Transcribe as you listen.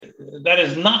That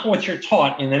is not what you're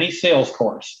taught in any sales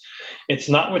course. It's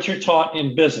not what you're taught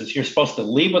in business. You're supposed to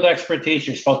lead with expertise.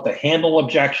 You're supposed to handle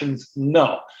objections.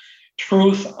 No.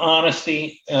 Truth,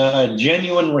 honesty, a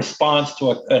genuine response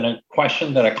to a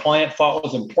question that a client thought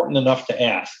was important enough to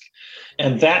ask.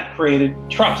 And that created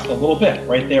trust a little bit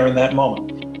right there in that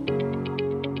moment.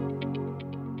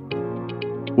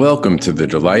 Welcome to the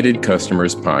Delighted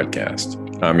Customers Podcast.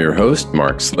 I'm your host,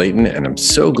 Mark Slayton, and I'm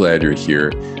so glad you're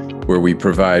here, where we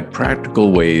provide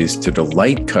practical ways to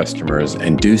delight customers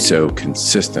and do so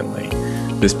consistently.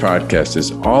 This podcast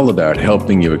is all about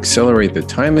helping you accelerate the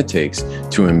time it takes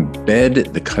to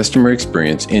embed the customer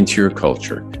experience into your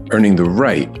culture, earning the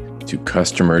right to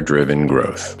customer-driven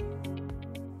growth.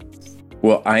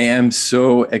 Well, I am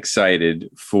so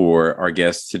excited for our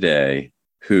guest today,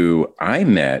 who I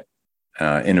met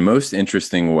in a most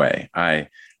interesting way.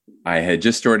 I had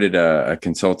just started a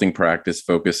consulting practice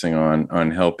focusing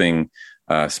on helping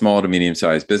small to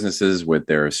medium-sized businesses with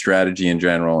their strategy in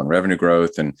general and revenue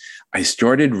growth. And I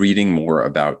started reading more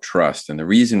about trust. And the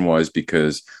reason was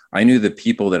because I knew the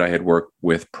people that I had worked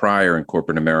with prior in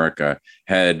corporate America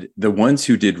the ones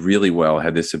who did really well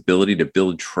had this ability to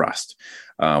build trust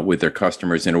with their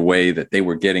customers in a way that they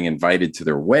were getting invited to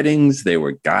their weddings. They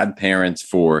were godparents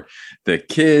for the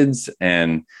kids.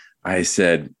 And I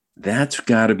said, that's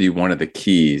got to be one of the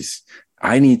keys.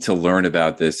 I need to learn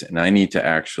about this, and I need to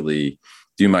actually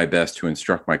do my best to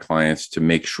instruct my clients to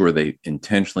make sure they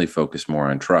intentionally focus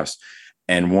more on trust.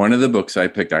 And one of the books I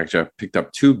picked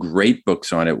up two great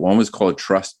books on it. One was called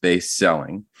Trust-Based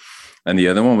Selling, and the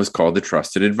other one was called The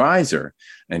Trusted Advisor.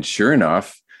 And sure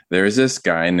enough, there's this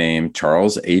guy named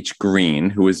Charles H. Green,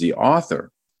 who is the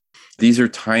author. These are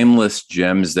timeless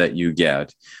gems that you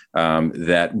get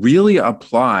that really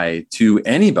apply to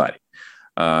anybody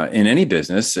in any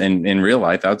business and in real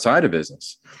life outside of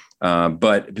business.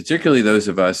 But particularly those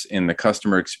of us in the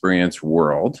customer experience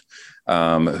world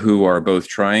who are both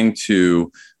trying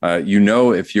to,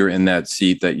 if you're in that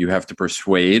seat, that you have to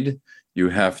persuade, you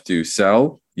have to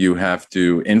sell, you have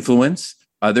to influence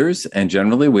others. And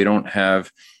generally, we don't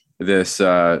have this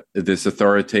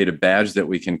authoritative badge that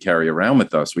we can carry around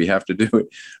with us. We have to do it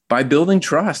by building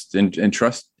trust and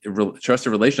trusted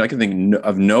relation. I can think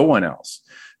of no one else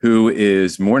who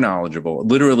is more knowledgeable.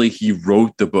 Literally, he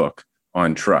wrote the book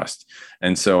on trust.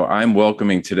 And so I'm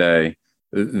welcoming today,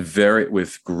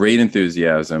 with great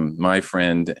enthusiasm, my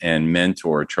friend and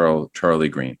mentor, Charlie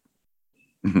Green.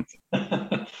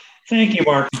 Thank you,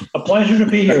 Mark. A pleasure to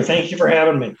be here. Thank you for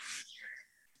having me.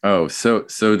 Oh, so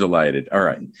delighted. All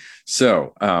right.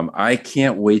 So I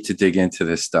can't wait to dig into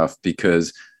this stuff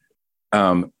because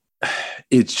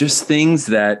it's just things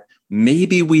that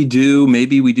maybe we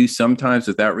do sometimes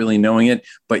without really knowing it,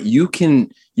 but you can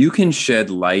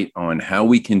shed light on how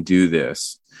we can do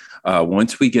this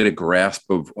once we get a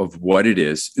grasp of what it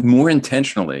is more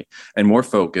intentionally and more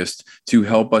focused to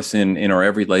help us in our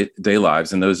everyday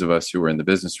lives, and those of us who are in the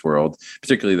business world,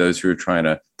 particularly those who are trying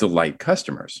to delight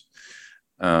customers.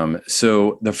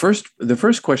 So the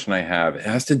first question I have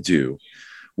has to do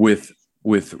with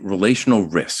relational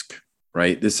risk,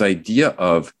 right? This idea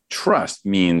of trust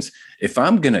means if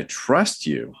I'm going to trust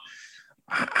you,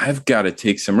 I've got to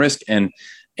take some risk. And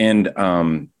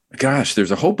gosh,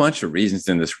 there's a whole bunch of reasons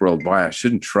in this world why I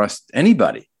shouldn't trust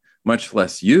anybody, much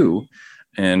less you.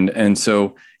 And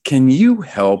so can you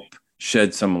help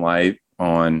shed some light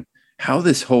on how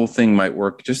this whole thing might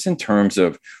work just in terms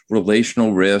of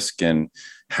relational risk and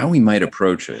how we might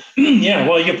approach it? Yeah,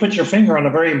 well, you put your finger on a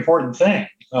very important thing.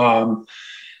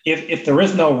 If there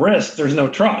is no risk, there's no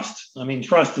trust. I mean,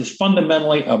 trust is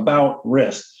fundamentally about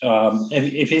risk.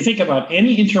 If you think about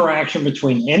any interaction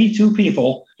between any two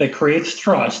people that creates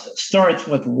trust, it starts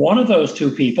with one of those two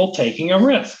people taking a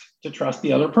risk to trust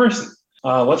the other person.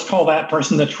 Let's call that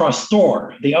person the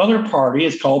trustor. The other party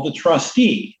is called the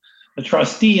trustee. The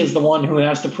trustee is the one who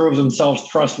has to prove themselves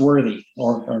trustworthy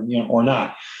or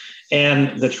not.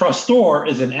 And the trustor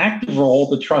is an active role.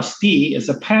 The trustee is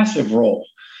a passive role.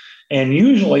 And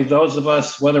usually those of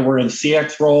us, whether we're in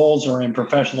CX roles or in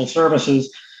professional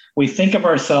services, we think of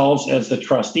ourselves as the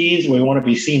trustees. We want to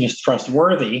be seen as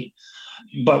trustworthy,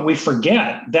 but we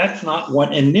forget that's not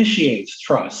what initiates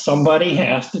trust. Somebody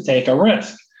has to take a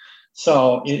risk.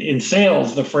 So in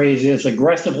sales, the phrase is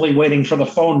aggressively waiting for the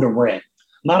phone to ring.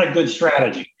 Not a good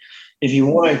strategy. If you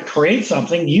want to create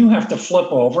something, you have to flip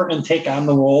over and take on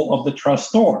the role of the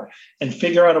trustor and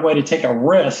figure out a way to take a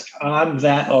risk on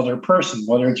that other person,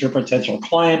 whether it's your potential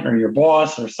client or your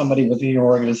boss or somebody within your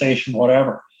organization,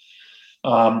 whatever.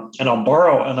 And I'll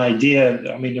borrow an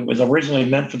idea. I mean, it was originally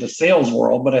meant for the sales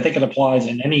world, but I think it applies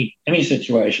in any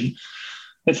situation.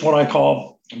 It's what I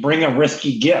call bring a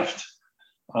risky gift.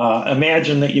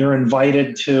 Imagine that you're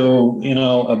invited to,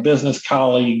 a business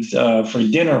colleague's for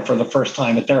dinner for the first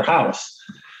time at their house.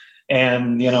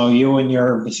 And, you and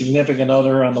your significant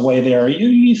other on the way there,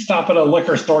 you stop at a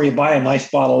liquor store, you buy a nice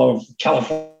bottle of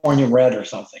California Red or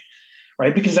something,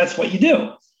 right? Because that's what you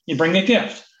do. You bring a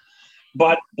gift.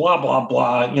 But blah, blah,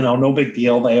 blah, no big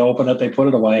deal. They open it, they put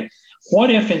it away. What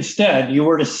if instead you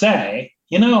were to say,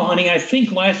 honey, I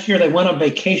think last year they went on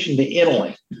vacation to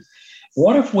Italy.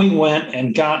 What if we went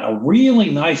and got a really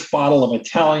nice bottle of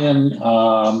Italian,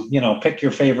 pick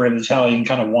your favorite Italian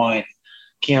kind of wine,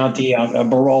 Chianti, a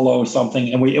Barolo,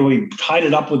 something, and we tied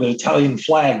it up with an Italian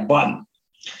flag button,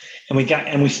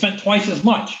 and we spent twice as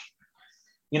much.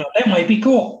 That might be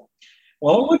cool.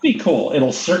 Well, it would be cool.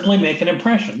 It'll certainly make an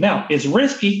impression. Now, it's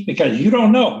risky because you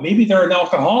don't know. Maybe they're an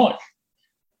alcoholic,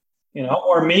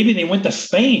 or maybe they went to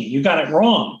Spain. You got it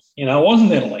wrong. It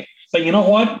wasn't Italy. But you know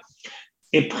what?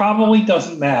 It probably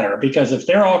doesn't matter, because if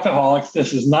they're alcoholics,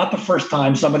 this is not the first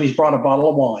time somebody's brought a bottle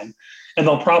of wine. And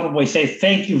they'll probably say,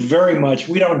 thank you very much.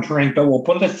 We don't drink, but we'll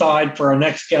put it aside for our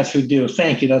next guests who do.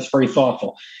 Thank you. That's very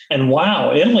thoughtful. And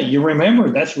wow, Italy, you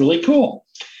remembered. That's really cool.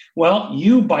 Well,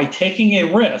 you, by taking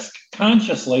a risk,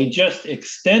 consciously just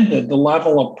extended the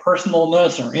level of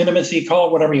personalness or intimacy, call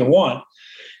it whatever you want.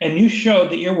 And you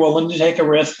showed that you're willing to take a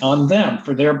risk on them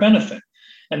for their benefit.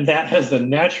 And that has the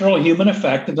natural human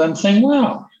effect of them saying,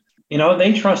 wow,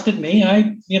 they trusted me.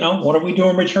 What do we do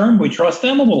in return? We trust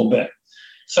them a little bit.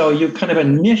 So you kind of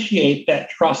initiate that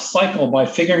trust cycle by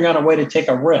figuring out a way to take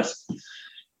a risk.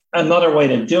 Another way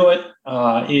to do it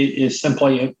is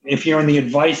simply, if you're in the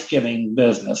advice giving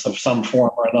business of some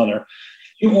form or another,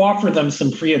 you offer them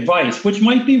some free advice, which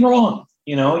might be wrong.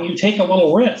 You take a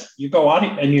little risk. You go out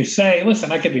and you say,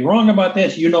 listen, I could be wrong about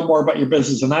this. You know more about your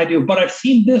business than I do, but I've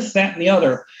seen this, that, and the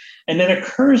other. And it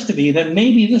occurs to me that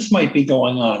maybe this might be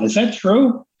going on. Is that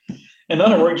true? In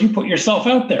other words, you put yourself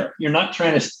out there. You're not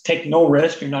trying to take no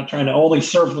risk. You're not trying to only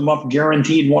serve them up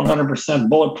guaranteed 100%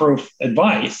 bulletproof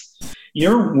advice.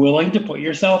 You're willing to put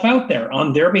yourself out there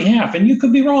on their behalf. And you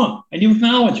could be wrong, and you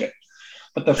acknowledge it.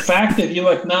 But the fact of you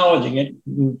acknowledging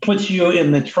it puts you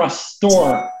in the trust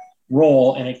store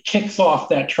role, and it kicks off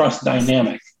that trust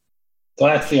dynamic. So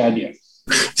that's the idea.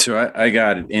 So I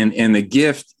got it. And the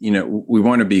gift, we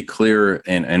want to be clear,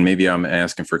 and maybe I'm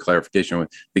asking for clarification.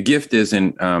 The gift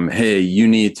isn't, hey, you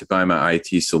need to buy my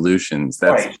IT solutions.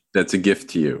 That's a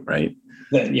gift to you, right?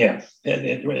 Yeah.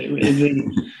 It's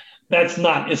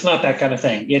not that kind of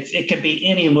thing. It could be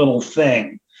any little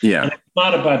thing. Yeah. And it's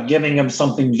not about giving them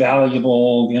something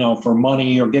valuable, for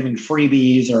money, or giving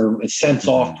freebies or cents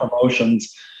off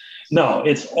promotions. No,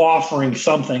 it's offering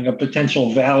something of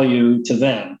potential value to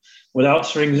them without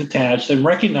strings attached, and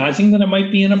recognizing that it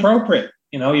might be inappropriate.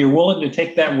 You're willing to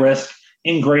take that risk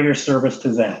in greater service to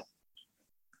them.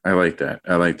 I like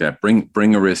that.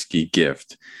 Bring a risky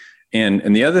gift.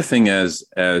 And the other thing, as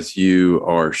you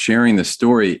are sharing the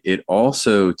story, it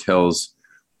also tells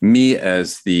me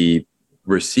as the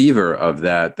receiver of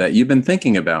that you've been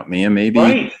thinking about me, and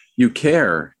maybe you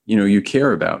care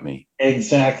about me.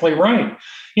 Exactly right.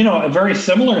 A very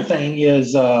similar thing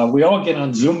is we all get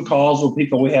on Zoom calls with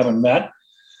people we haven't met.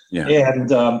 Yeah. And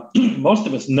most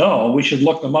of us know we should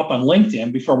look them up on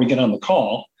LinkedIn before we get on the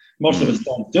call. Most of us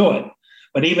don't do it.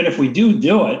 But even if we do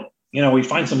it, we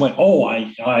find some way,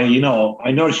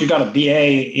 I noticed you got a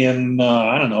BA in,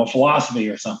 philosophy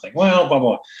or something. Well, blah,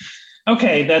 blah.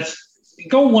 Okay,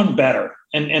 go one better.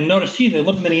 And notice, they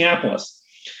live in Minneapolis.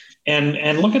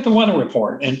 And look at the weather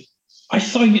report. And I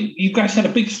saw you guys had a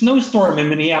big snowstorm in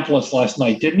Minneapolis last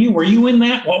night, didn't you? Were you in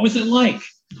that? What was it like?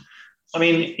 I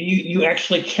mean, you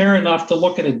actually care enough to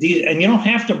look at and you don't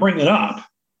have to bring it up,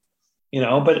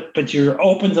 but you're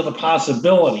open to the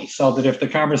possibility, so that if the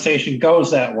conversation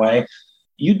goes that way,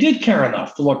 you did care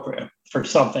enough to look for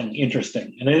something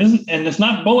interesting. And it's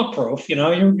not bulletproof.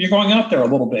 You're going out there a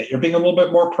little bit. You're being a little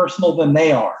bit more personal than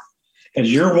they are,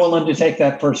 because you're willing to take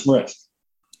that first risk.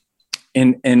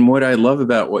 And what I love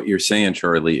about what you're saying,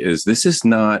 Charlie, is this is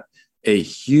not a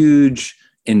huge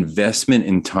investment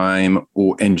in time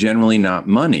and generally not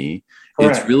money.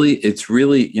 Correct. It's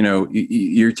really,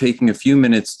 you're taking a few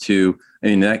minutes to,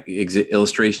 that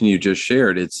illustration you just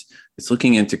shared, it's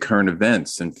looking into current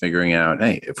events and figuring out,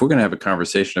 hey, if we're going to have a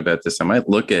conversation about this, I might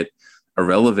look at a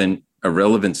relevant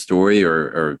story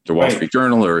or the Wall Street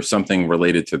Journal or something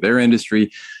related to their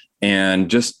industry, and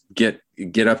just get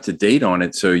up to date on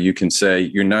it, so you can say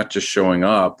you're not just showing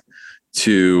up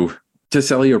to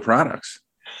sell your products.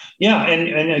 Yeah,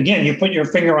 and again, you put your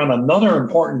finger on another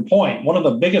important point. One of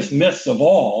the biggest myths of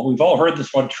all, we've all heard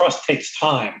this one: trust takes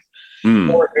time.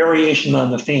 or a variation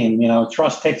on the theme.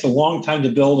 Trust takes a long time to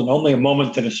build and only a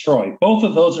moment to destroy. Both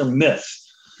of those are myths.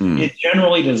 It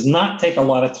generally does not take a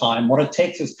lot of time. What it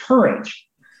takes is courage.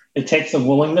 It takes a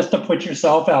willingness to put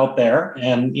yourself out there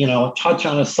and, touch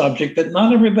on a subject that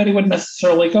not everybody would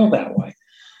necessarily go that way.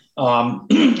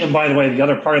 And by the way, the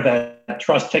other part of that,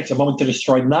 trust takes a moment to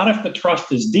destroy. Not if the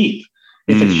trust is deep.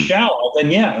 If it's shallow, then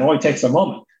yeah, it only takes a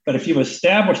moment. But if you've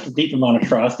established a deep amount of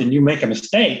trust and you make a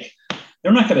mistake,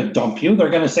 they're not going to dump you. They're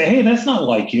going to say, "Hey, that's not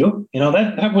like you.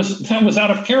 That was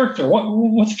out of character.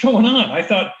 What's going on? I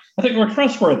thought we're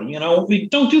trustworthy. We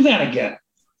don't do that again."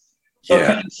 So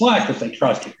cut and slack if they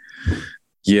trust you.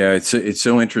 Yeah, it's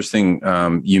so interesting.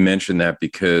 You mentioned that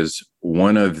because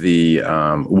one of the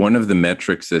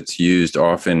metrics that's used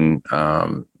often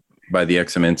by the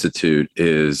XM Institute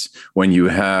is when you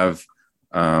have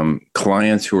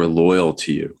clients who are loyal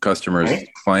to you, customers, right.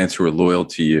 Clients who are loyal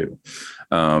to you.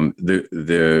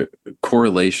 The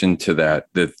correlation to that,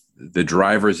 the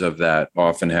drivers of that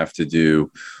often have to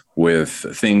do with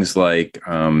things like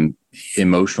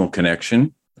emotional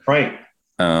connection, right?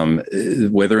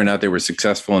 Whether or not they were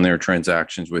successful in their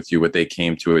transactions with you, what they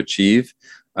came to achieve,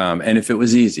 and if it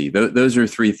was easy. Those are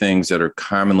three things that are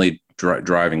commonly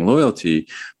driving loyalty.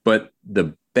 But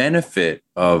the benefit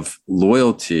of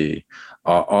loyalty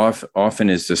often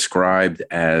is described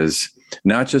as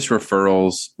not just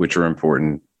referrals, which are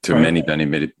important to right.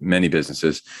 many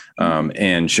businesses,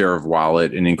 and share of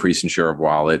wallet, an increase in share of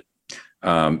wallet.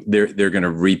 They're going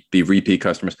to be repeat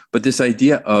customers, but this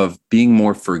idea of being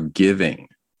more forgiving,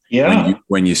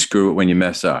 when you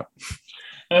mess up.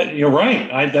 You're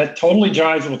right. That totally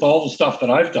jives with all the stuff that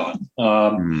I've done.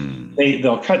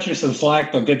 They'll cut you some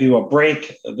slack. They'll give you a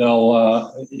break.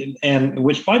 And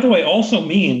which, by the way, also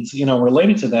means,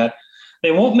 related to that,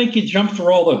 they won't make you jump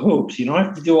through all the hoops. You don't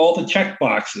have to do all the check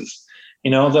boxes.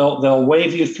 They'll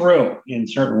wave you through in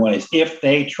certain ways if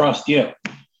they trust you.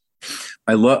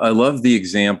 I love the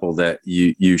example that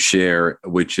you share,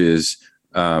 which is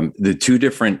the two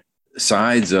different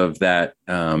sides of that,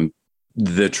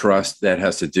 the trust that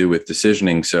has to do with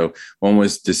decisioning. So one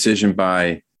was decision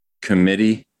by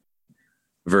committee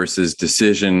versus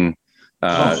decision.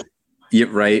 Yeah,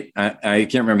 right. I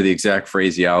can't remember the exact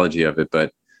phraseology of it,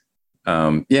 but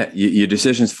your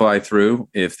decisions fly through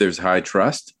if there's high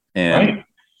trust, and right.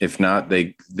 If not,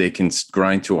 they can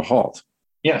grind to a halt.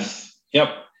 Yes. Yep.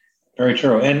 Very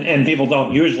true. And people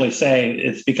don't usually say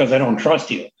it's because I don't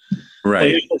trust you. Right.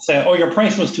 They usually say, "Oh, your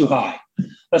price was too high."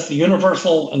 That's the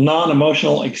universal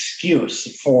non-emotional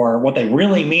excuse for what they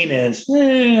really mean is,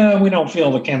 we don't feel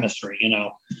the chemistry,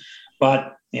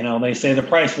 But, they say the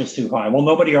price was too high. Well,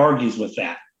 nobody argues with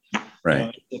that.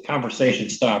 Right. The conversation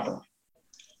stopper.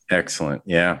 Excellent.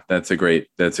 Yeah, that's a great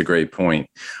point.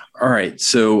 All right.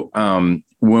 So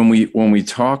when we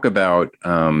talk about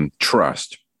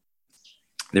trust,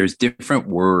 there's different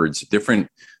words, different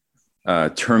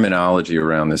terminology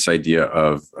around this idea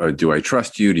of do I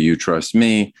trust you? Do you trust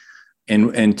me?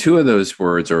 And two of those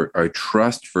words are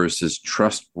trust versus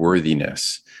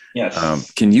trustworthiness.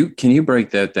 Yes. Can you break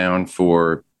that down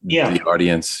for the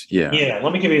audience? Yeah. Yeah.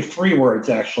 Let me give you three words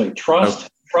actually: trust,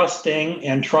 trusting,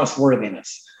 and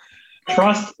trustworthiness.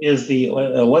 Trust is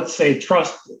let's say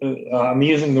trust. I'm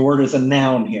using the word as a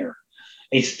noun here.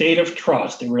 A state of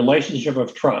trust, a relationship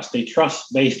of trust, a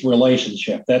trust-based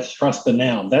relationship. That's trust, the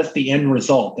noun. That's the end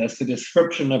result. That's the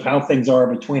description of how things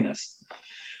are between us.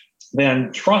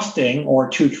 Then trusting, or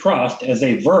to trust as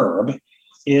a verb,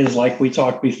 is like we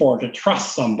talked before, to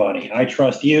trust somebody. I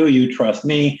trust you, you trust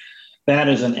me. That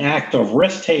is an act of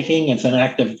risk-taking. It's an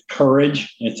act of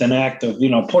courage. It's an act of,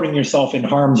 putting yourself in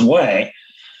harm's way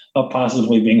of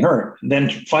possibly being hurt. Then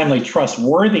finally,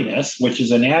 trustworthiness, which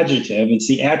is an adjective. It's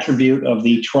the attribute of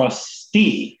the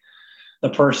trustee, the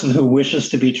person who wishes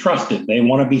to be trusted. They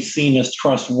want to be seen as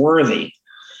trustworthy.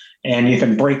 And you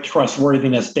can break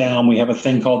trustworthiness down. We have a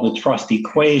thing called the trust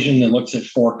equation that looks at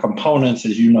 4 components,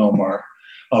 as you know, Mark,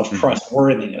 of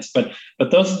trustworthiness. But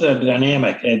those are the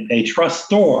dynamic. A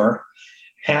trustor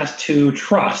has to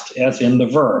trust, as in the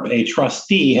verb. A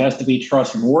trustee has to be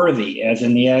trustworthy, as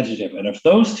in the adjective. And if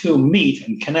those two meet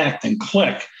and connect and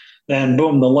click, then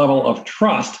boom, the level of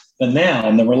trust, the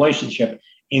noun, the relationship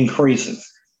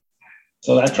increases.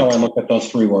 So that's how I look at those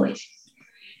three words.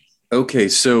 Okay,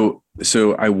 so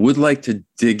I would like to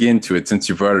dig into it since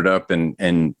you brought it up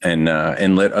and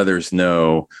let others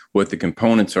know what the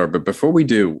components are. But before we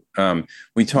do,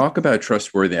 we talk about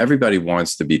trustworthy. Everybody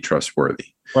wants to be trustworthy,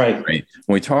 right? When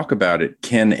we talk about it,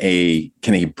 can a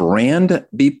brand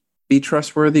be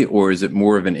trustworthy, or is it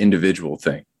more of an individual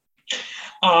thing?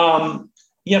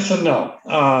 Yes and no.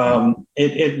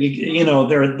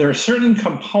 There are certain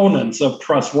components of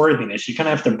trustworthiness. You kind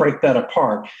of have to break that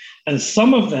apart, and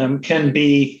some of them can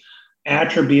be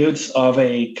attributes of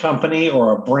a company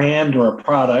or a brand or a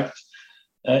product,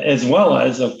 as well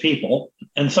as of people.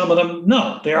 And some of them,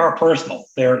 no, they are personal.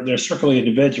 They're strictly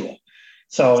individual.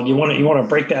 So you want to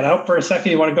break that out for a second?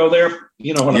 You want to go there?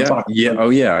 You know what I'm talking about? Yeah.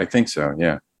 Oh, yeah. I think so.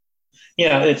 Yeah.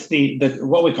 Yeah, it's the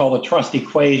what we call the trust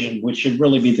equation, which should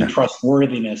really be the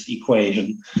trustworthiness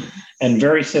equation. And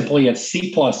very simply, it's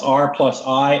C plus R plus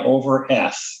I over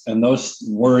S. And those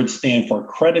words stand for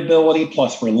credibility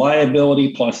plus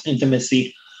reliability plus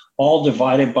intimacy, all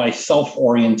divided by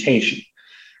self-orientation.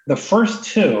 The first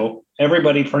two,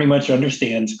 everybody pretty much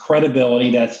understands.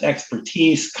 Credibility, that's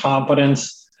expertise,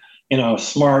 competence,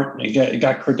 smart,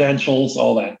 got credentials,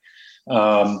 all that.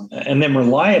 And then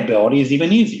reliability is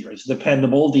even easier. It's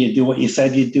dependable. Do you do what you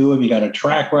said you'd do? Have you got a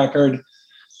track record?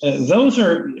 Those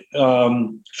are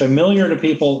familiar to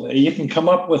people. You can come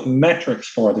up with metrics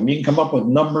for them. You can come up with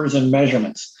numbers and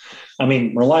measurements. I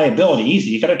mean, reliability, easy.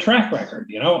 You got a track record,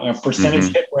 a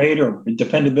percentage hit rate or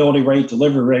dependability rate,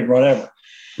 delivery rate, whatever.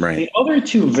 Right. The other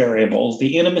two variables,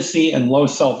 the intimacy and low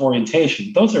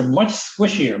self-orientation, those are much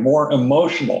squishier, more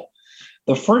emotional.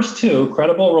 The first two,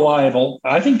 credible, reliable,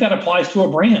 I think that applies to a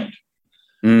brand.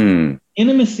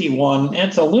 Intimacy one,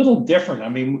 it's a little different. I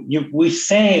mean, we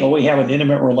say, we have an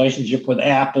intimate relationship with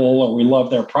Apple or we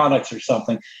love their products or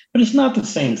something, but it's not the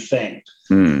same thing.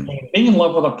 I mean, being in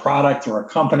love with a product or a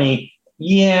company,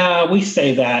 yeah, we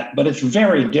say that, but it's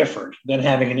very different than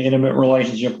having an intimate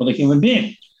relationship with a human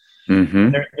being.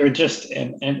 They're just,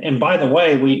 and by the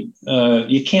way,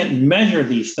 you can't measure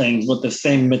these things with the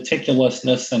same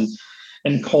meticulousness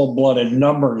and cold-blooded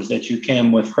numbers that you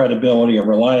can with credibility or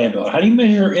reliability. How do you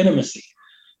measure intimacy?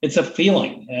 It's a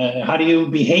feeling. How do you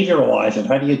behavioralize it?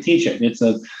 How do you teach it?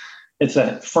 It's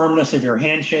a firmness of your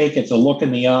handshake. It's a look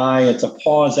in the eye. It's a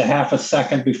pause a half a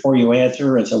second before you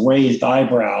answer. It's a raised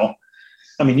eyebrow.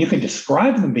 I mean, you can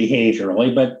describe them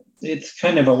behaviorally, but it's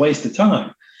kind of a waste of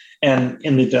time. And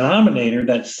in the denominator,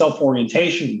 that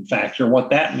self-orientation factor,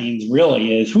 what that means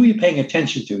really is who are you paying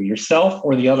attention to, yourself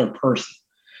or the other person?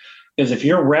 Because if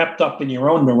you're wrapped up in your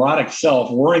own neurotic self,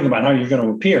 worrying about how you're going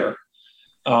to appear,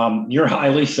 you're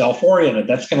highly self-oriented.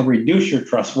 That's going to reduce your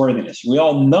trustworthiness. We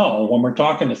all know when we're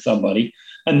talking to somebody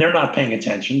and they're not paying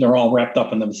attention, they're all wrapped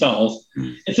up in themselves,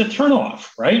 it's a turnoff,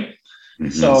 right?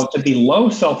 So to be low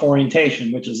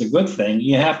self-orientation, which is a good thing,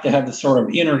 you have to have the sort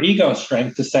of inner ego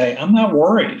strength to say, I'm not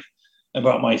worried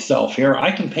about myself here.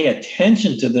 I can pay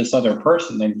attention to this other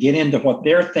person and get into what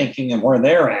they're thinking and where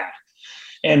they're at.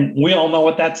 And we all know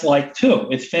what that's like, too.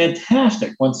 It's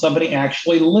fantastic when somebody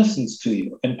actually listens to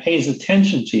you and pays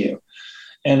attention to you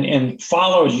and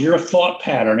follows your thought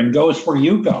pattern and goes where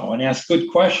you go and asks good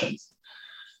questions.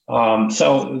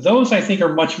 So those, I think,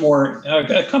 are much more,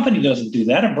 a company doesn't do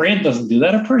that. A brand doesn't do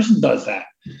that. A person does that.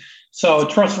 So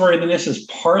trustworthiness is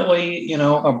partly,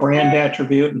 a brand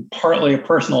attribute and partly a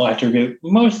personal attribute,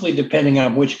 mostly depending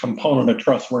on which component of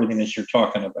trustworthiness you're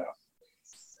talking about.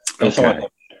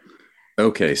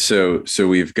 Okay, so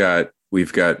we've got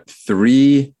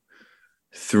three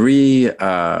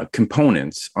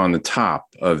components on the top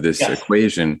of this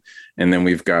equation, and then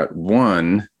we've got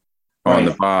one on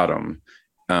the bottom.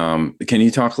 Can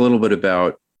you talk a little bit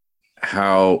about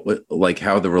how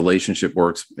the relationship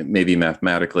works, maybe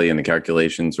mathematically in the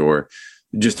calculations, or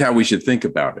just how we should think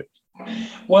about it?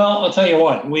 Well, I'll tell you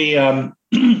what,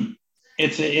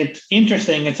 it's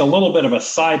interesting. It's a little bit of a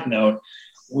side note.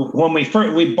 When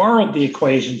we borrowed the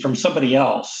equation from somebody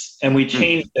else and we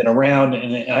changed it around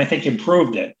and I think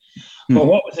improved it. But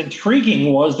what was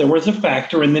intriguing was there was a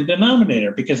factor in the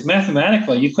denominator, because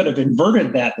mathematically you could have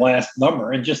inverted that last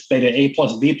number and just made it A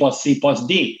plus B plus C plus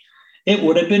D. It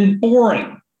would have been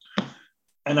boring.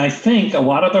 And I think a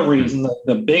lot of the reason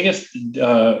the biggest,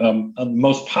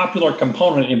 most popular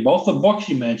component in both the books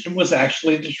you mentioned was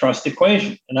actually the trust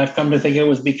equation. And I've come to think it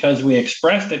was because we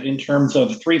expressed it in terms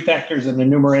of three factors in the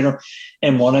numerator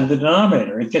and one in the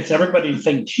denominator. It gets everybody to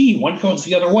think, gee, one goes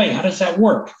the other way. How does that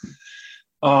work?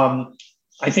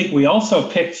 I think we also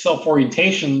picked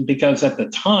self-orientation because at the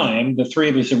time, the three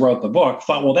of us who wrote the book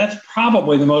thought, well, that's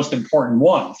probably the most important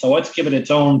one. So let's give it its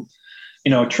own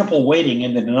triple weighting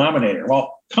in the denominator.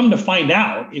 Well, come to find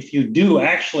out, if you do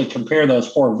actually compare those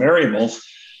four variables,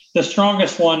 the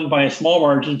strongest one by a small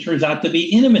margin turns out to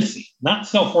be intimacy, not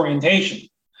self-orientation.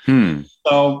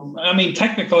 So, I mean,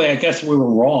 technically, I guess we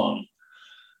were wrong.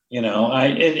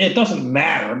 It doesn't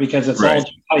matter because it's all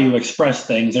how you express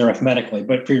things arithmetically.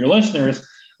 But for your listeners,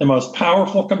 the most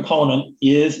powerful component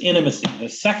is intimacy. The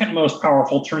second most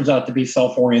powerful turns out to be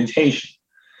self-orientation.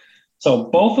 So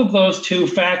both of those two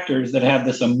factors that have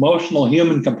this emotional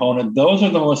human component, those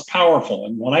are the most powerful.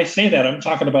 And when I say that, I'm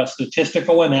talking about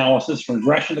statistical analysis,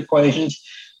 regression equations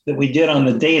that we did on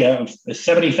the data of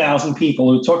 70,000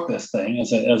 people who took this thing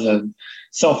as a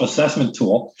self-assessment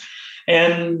tool.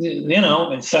 And,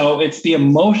 so it's the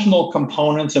emotional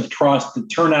components of trust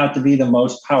that turn out to be the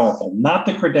most powerful, not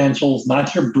the credentials,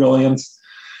 not your brilliance,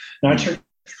 not your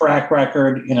track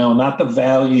record, not the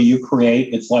value you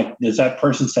create. It's like, does that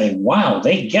person say, wow,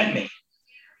 they get me?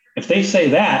 If they say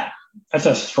that, that's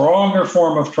a stronger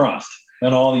form of trust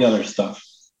than all the other stuff.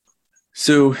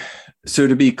 So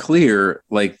to be clear,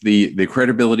 like the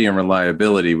credibility and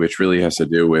reliability, which really has to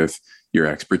do with your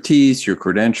expertise, your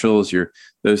credentials,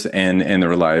 and the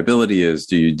reliability is,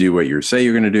 do you do what you say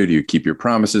you're going to do? Do you keep your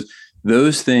promises?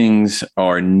 Those things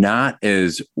are not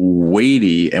as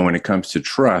weighty, and when it comes to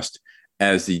trust,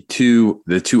 as the two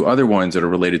other ones that are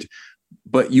related to,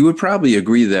 but you would probably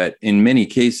agree that in many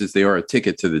cases they are a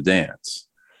ticket to the dance.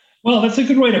 Well, that's a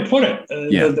good way to put it.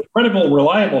 The credible,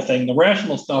 reliable thing, the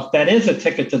rational stuff, that is a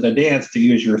ticket to the dance, to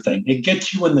use your thing. It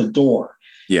gets you in the door.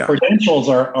 Yeah. Credentials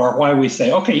are why we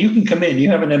say, okay, you can come in, you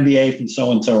have an MBA from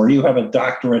so-and-so, or you have a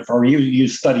doctorate, or you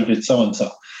studied at so-and-so.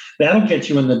 That'll get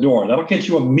you in the door. That'll get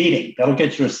you a meeting. That'll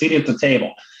get you a seat at the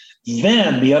table.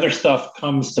 Then the other stuff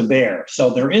comes to bear. So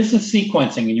there is a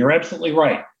sequencing, and you're absolutely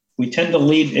right. We tend to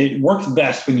lead. It works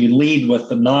best when you lead with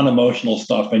the non-emotional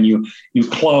stuff, and you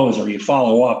close or you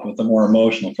follow up with the more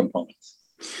emotional components.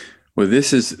 Well,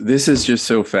 this is just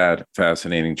so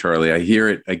fascinating, Charlie. I hear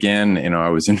it again. I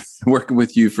was working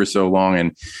with you for so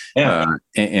long,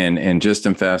 and just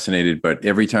am fascinated. But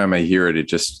every time I hear it, it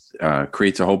just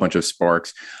creates a whole bunch of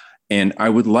sparks. And I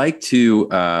would like to,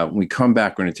 when we come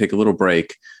back, we're going to take a little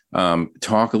break.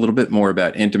 Talk a little bit more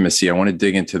about intimacy. I want to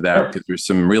dig into that because there's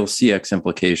some real CX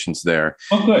implications there.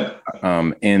 Oh, good.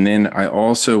 And then I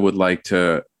also would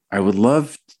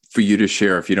love for you to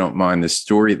share, if you don't mind, the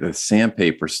story, the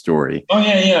sandpaper story. Oh,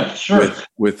 yeah, sure.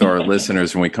 With our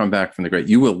listeners, when we come back from the break,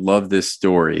 you will love this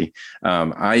story.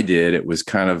 I did. It was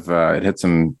kind of,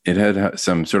 it had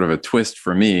some sort of a twist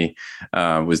for me,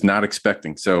 was not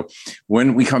expecting. So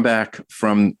when we come back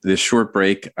from this short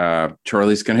break,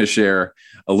 Charlie's going to share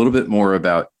a little bit more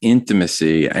about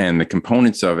intimacy and the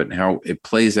components of it and how it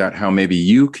plays out, how maybe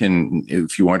you can,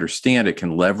 if you understand it,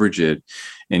 can leverage it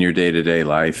in your day-to-day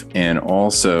life, and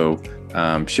also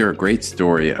share a great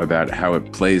story about how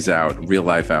it plays out,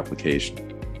 real-life application.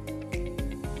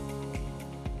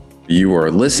 You are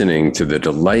listening to the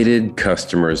Delighted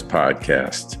Customers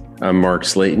Podcast. I'm Mark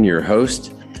Slayton, your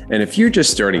host. And if you're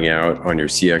just starting out on your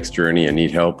CX journey and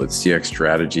need help with CX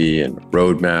strategy and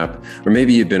roadmap, or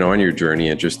maybe you've been on your journey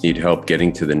and just need help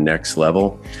getting to the next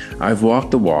level, I've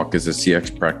walked the walk as a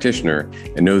CX practitioner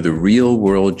and know the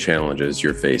real-world challenges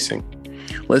you're facing.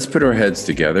 Let's put our heads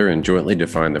together and jointly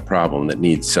define the problem that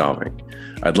needs solving.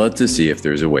 I'd love to see if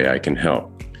there's a way I can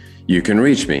help. You can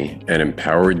reach me at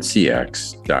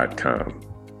empoweredcx.com.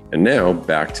 And now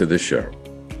back to the show.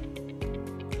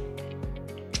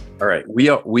 All right, we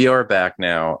are back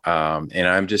now, and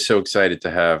I'm just so excited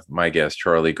to have my guest,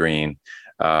 Charlie Green,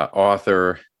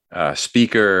 author,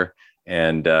 speaker,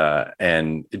 and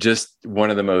just one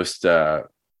of the most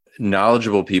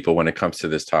knowledgeable people when it comes to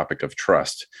this topic of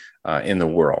trust in the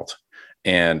world.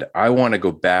 And I want to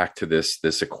go back to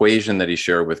this equation that he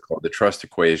shared with, called the trust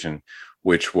equation,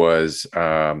 which was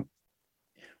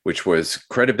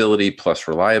credibility plus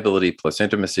reliability plus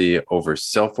intimacy over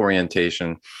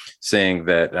self-orientation, saying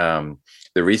that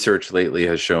the research lately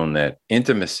has shown that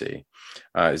intimacy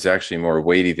is actually more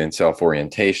weighty than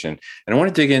self-orientation. And I want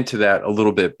to dig into that a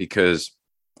little bit because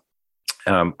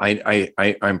I'm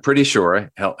pretty sure,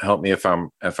 help me if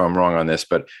I'm wrong on this,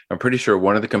 but I'm pretty sure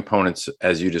one of the components,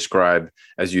 as you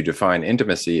define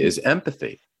intimacy, is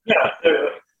empathy.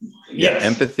 Yes,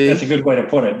 empathy. That's a good way to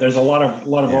put it. There's a lot of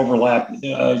overlap.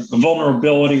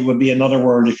 Vulnerability would be another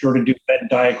word. If you were to do Venn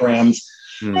diagrams,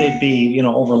 they'd be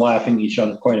overlapping each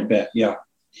other quite a bit. Yeah,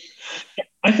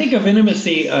 I think of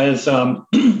intimacy as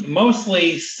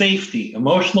mostly safety,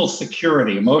 emotional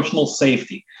security, emotional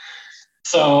safety.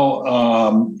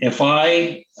 So if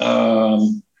I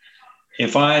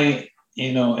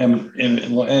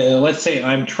let's say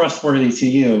I'm trustworthy to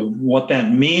you, what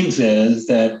that means is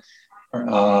that,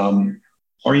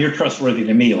 or you're trustworthy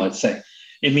to me, let's say.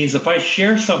 It means if I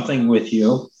share something with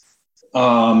you,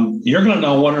 you're going to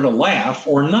know whether to laugh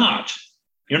or not.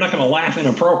 You're not going to laugh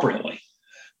inappropriately.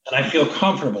 And I feel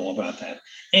comfortable about that.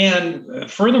 And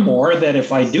furthermore, that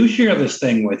if I do share this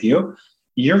thing with you,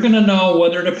 you're going to know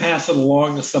whether to pass it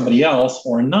along to somebody else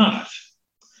or not.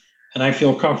 and I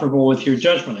feel comfortable with your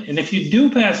judgment. And if you do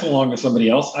pass along to somebody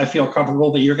else, I feel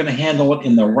comfortable that you're going to handle it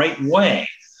in the right way.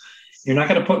 You're not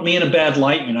going to put me in a bad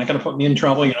light. You're not going to put me in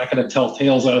trouble. You're not going to tell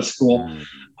tales out of school. Mm-hmm.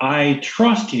 I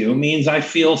trust you means I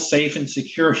feel safe and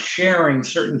secure sharing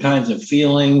certain kinds of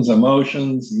feelings,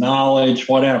 emotions, knowledge,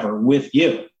 whatever with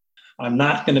you. I'm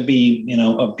not going to be,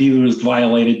 abused,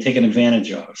 violated, taken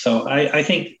advantage of. So I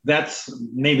think that's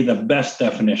maybe the best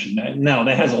definition. Now,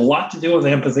 that has a lot to do with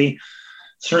empathy,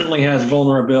 certainly has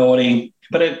vulnerability,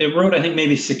 but at root, I think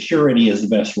maybe security is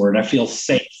the best word. I feel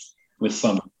safe with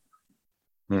someone.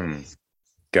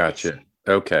 Gotcha.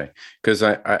 Okay. Because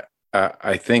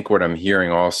I think what I'm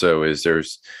hearing also is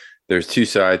there's two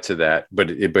sides to that,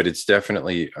 but it's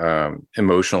definitely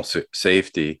emotional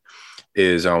safety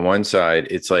is on one side.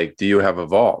 It's like, do you have a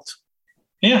vault?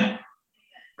 Yeah.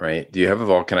 Right. Do you have a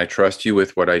vault? Can I trust you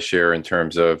with what I share in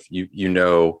terms of you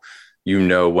know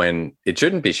when it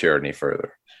shouldn't be shared any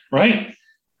further? Right.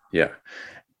 Yeah.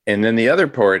 And then the other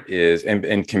part is,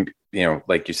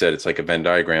 like you said, it's like a Venn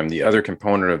diagram. The other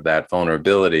component of that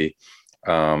vulnerability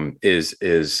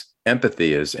is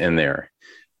empathy is in there.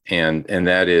 And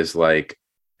that is like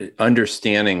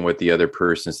understanding what the other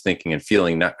person's thinking and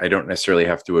feeling. I don't necessarily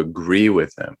have to agree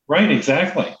with them. Right,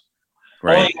 exactly.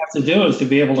 Right. All you have to do is to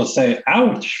be able to say,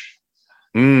 ouch.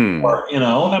 Or,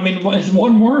 it's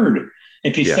one word.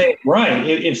 If you say it right,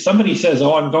 if somebody says,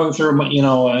 oh, I'm going through,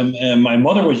 and my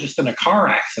mother was just in a car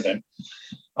accident,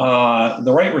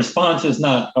 the right response is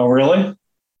not, oh, really?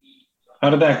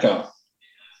 How did that go?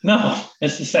 No,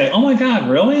 it's to say, oh my God,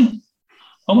 really?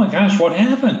 Oh my gosh, what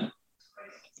happened?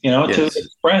 To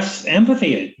express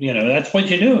empathy, that's what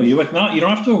you do. You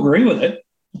don't have to agree with it,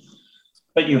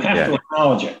 but you have to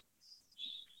acknowledge it.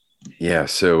 Yeah.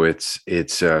 So it's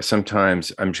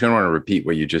sometimes I'm just going to want to repeat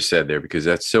what you just said there, because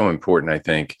that's so important. I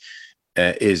think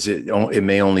it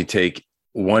may only take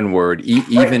one word,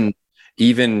 even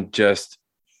just,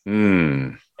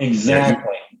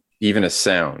 exactly. Even a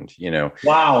sound,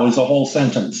 Wow is a whole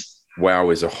sentence.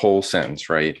 Wow is a whole sentence.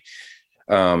 Right.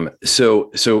 So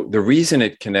the reason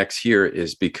it connects here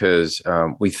is because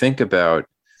we think about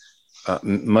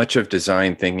much of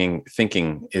design thinking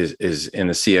is in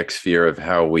the CX sphere of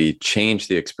how we change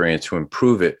the experience to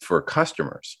improve it for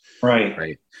customers.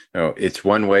 Right. It's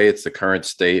one way, it's the current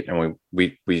state, and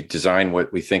we design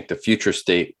what we think the future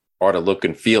state ought to look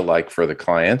and feel like for the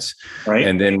clients. Right.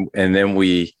 And then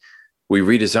we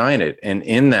redesign it. And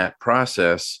in that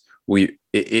process,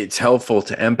 it's helpful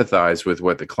to empathize with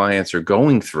what the clients are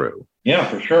going through. Yeah,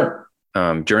 for sure.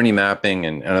 Journey mapping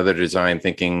and other design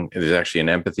thinking, there's actually an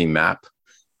empathy map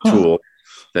tool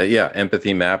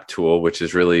empathy map tool, which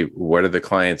is really what are the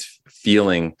clients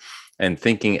feeling and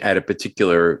thinking at a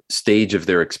particular stage of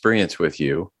their experience with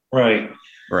you. Right.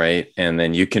 Right. And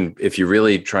then you can, if you're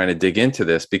really trying to dig into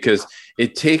this, because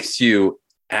it takes you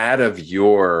out of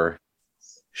your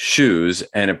shoes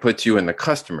and it puts you in the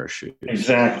customer's shoes.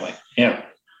 Exactly. Yeah.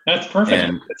 That's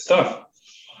perfect. Good stuff.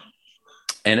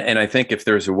 And I think if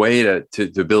there's a way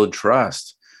to build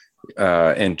trust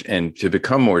and to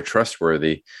become more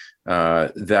trustworthy,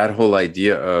 that whole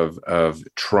idea of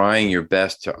trying your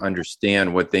best to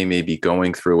understand what they may be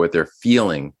going through, what they're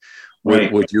feeling,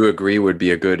 would you agree would be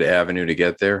a good avenue to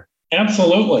get there?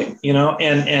 Absolutely.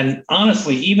 And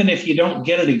honestly, even if you don't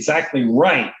get it exactly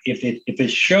right, if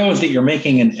it shows that you're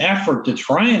making an effort to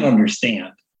try and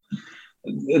understand,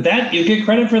 that you get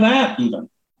credit for that even.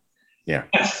 Yeah.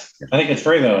 Yes. I think it's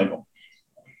very valuable.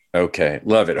 Okay.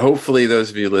 Love it. Hopefully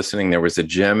those of you listening, there was a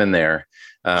gem in there.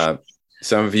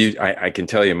 Some of you, I can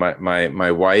tell you,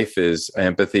 my wife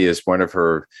empathy is one of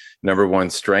her number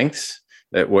one strengths.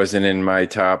 That wasn't in my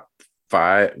top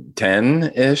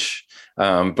 10 ish.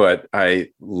 But I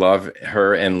love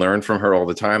her and learn from her all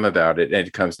the time about it. And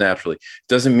it comes naturally.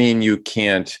 Doesn't mean you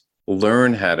can't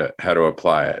learn how to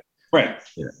apply it. Right.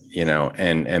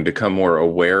 And become more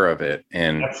aware of it.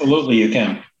 And absolutely you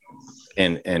can.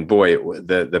 And boy,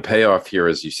 the payoff here,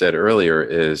 as you said earlier,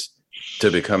 is to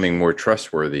becoming more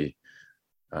trustworthy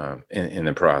in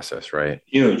the process, right?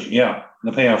 Huge. Yeah.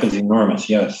 The payoff is enormous.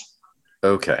 Yes.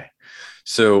 Okay.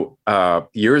 So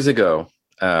years ago,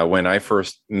 when I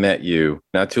first met you,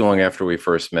 not too long after we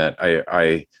first met,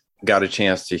 I got a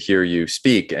chance to hear you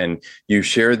speak, and you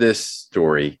share this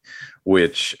story,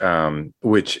 which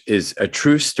is a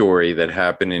true story that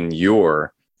happened in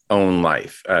your own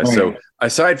life. So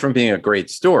aside from being a great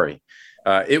story,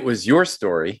 it was your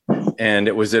story, and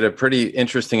it was at a pretty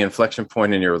interesting inflection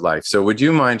point in your life. So would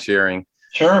you mind sharing?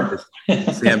 Sure.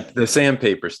 the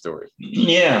sandpaper story?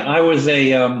 Yeah, I was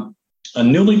a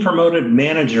newly promoted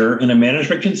manager in a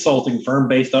management consulting firm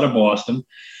based out of Boston.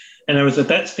 And I was at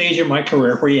that stage of my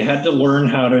career where you had to learn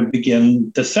how to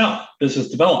begin to sell, business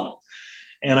development.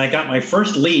 And I got my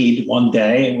first lead one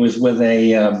day. It was with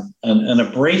an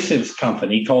abrasives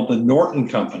company called the Norton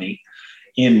Company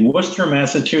in Worcester,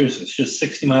 Massachusetts, just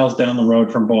 60 miles down the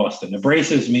road from Boston.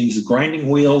 Abrasives means grinding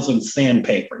wheels and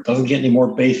sandpaper. It doesn't get any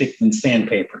more basic than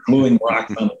sandpaper, gluing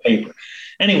rocks on the paper.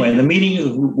 Anyway, the meeting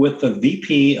is with the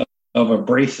VP of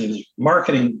abrasives,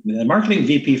 the marketing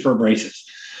VP for abrasives.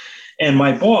 And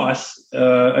my boss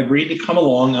agreed to come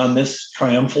along on this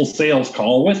triumphal sales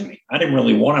call with me. I didn't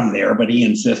really want him there, but he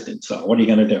insisted. So what are you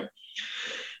going to do?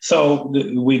 So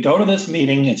we go to this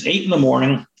meeting. It's 8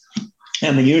 a.m.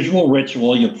 And the usual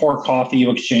ritual, you pour coffee,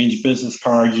 you exchange business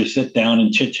cards, you sit down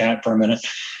and chit chat for a minute.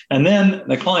 And then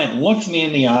the client looks me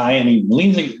in the eye and he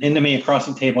leans into me across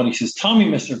the table and he says, "Tell me,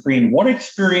 Mr. Green, what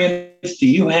experience do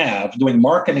you have doing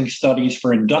marketing studies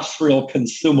for industrial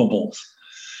consumables?"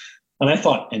 And I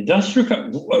thought,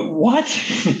 what?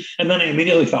 And then I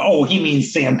immediately thought, oh, he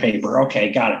means sandpaper.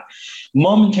 Okay, got it.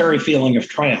 Momentary feeling of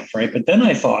triumph, right? But then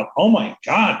I thought, oh my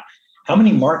God, how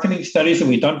many marketing studies have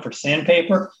we done for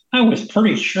sandpaper? I was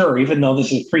pretty sure, even though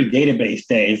this is pre-database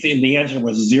days, the answer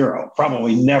was 0,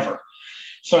 probably never.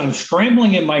 So I'm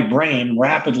scrambling in my brain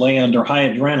rapidly under high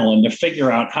adrenaline to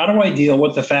figure out, how do I deal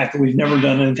with the fact that we've never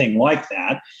done anything like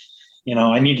that?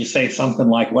 I need to say something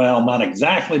like, well, not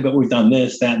exactly, but we've done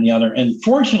this, that, and the other. And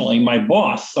fortunately, my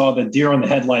boss saw the deer in the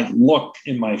headlight look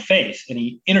in my face and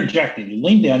he interjected. He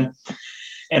leaned in.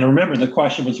 And remember, the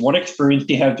question was, what experience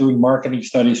do you have doing marketing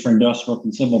studies for industrial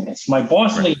consumables? My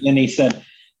boss leaned in and he said,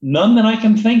 none that I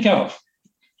can think of.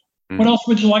 What else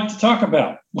would you like to talk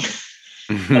about?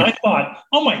 And I thought,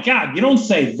 oh my God, you don't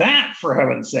say that, for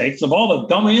heaven's sakes, of all the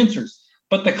dumb answers.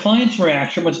 But the client's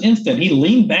reaction was instant. He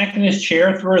leaned back in his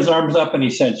chair, threw his arms up, and he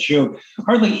said, shoot,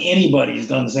 hardly anybody's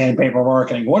done sandpaper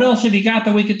marketing. What else have you got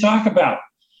that we could talk about?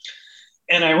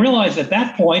 And I realized at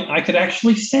that point, I could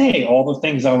actually say all the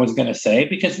things I was going to say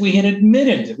because we had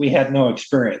admitted that we had no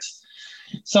experience.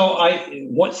 So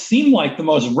what seemed like the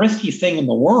most risky thing in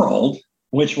the world,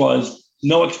 which was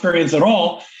no experience at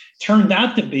all, turned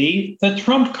out to be the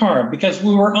trump card because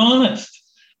we were honest.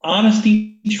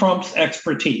 Honesty trumps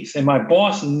expertise. And my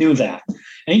boss knew that.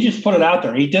 And he just put it out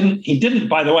there. He didn't,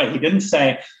 by the way, he didn't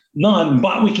say, none,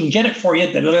 but we can get it for you.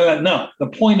 No, the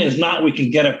point is not we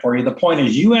can get it for you. The point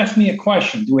is you ask me a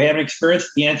question. Do we have an experience?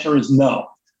 The answer is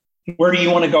no. Where do you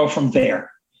want to go from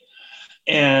there?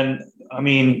 And I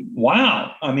mean,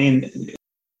 wow. I mean,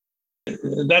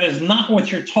 that is not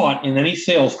what you're taught in any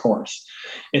sales course.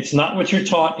 It's not what you're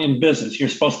taught in business. You're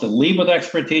supposed to lead with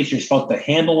expertise. You're supposed to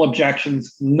handle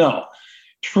objections. No.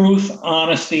 Truth,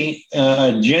 honesty,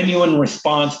 a genuine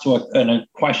response to a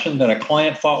question that a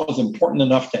client thought was important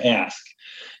enough to ask.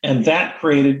 And that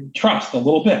created trust a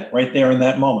little bit right there in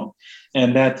that moment.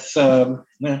 And that's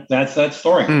that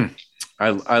story.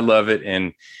 I love it.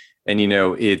 And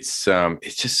it's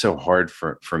just so hard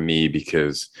for me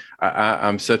because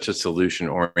I'm such a solution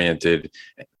oriented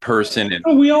person,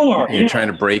 and we all are. Trying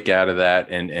to break out of that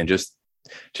and just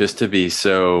to be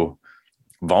so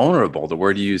vulnerable, the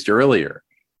word you used earlier,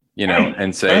 right.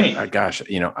 And say, right. Gosh,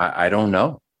 I don't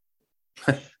know.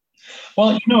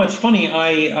 Well, it's funny.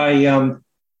 I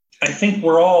think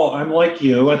I'm like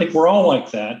you. I think we're all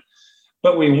like that.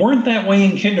 But we weren't that way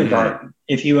in kindergarten. Mm-hmm.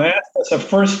 If you ask us a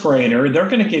first grader, they're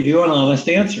going to give you an honest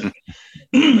answer.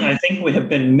 I think we have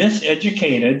been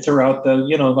miseducated throughout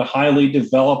the highly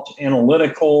developed,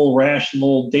 analytical,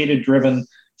 rational, data-driven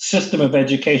system of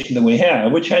education that we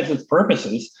have, which has its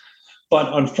purposes.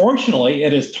 But unfortunately,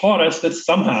 it has taught us that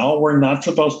somehow we're not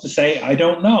supposed to say, I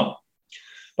don't know.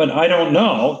 But I don't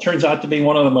know turns out to be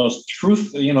one of the most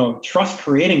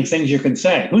trust-creating things you can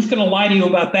say. Who's going to lie to you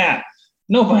about that?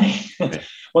 Nobody.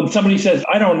 When somebody says,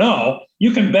 I don't know,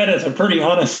 you can bet it's a pretty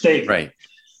honest statement. Right.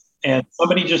 And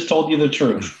somebody just told you the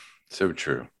truth. So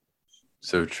true.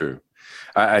 So true.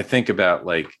 I think about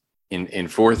like in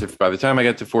fourth, by the time I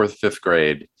got to fourth, fifth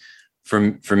grade, for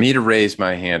me to raise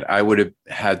my hand, I would have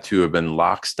had to have been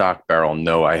lock, stock, barrel.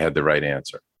 No, I had the right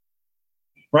answer.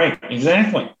 Right.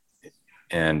 Exactly.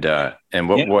 And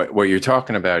what you're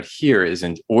talking about here is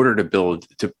in order to build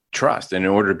to trust, and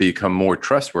in order to become more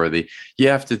trustworthy, you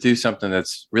have to do something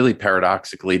that's really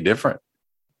paradoxically different.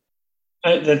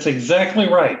 That's exactly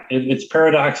right. It's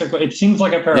paradoxical. It seems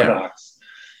like a paradox.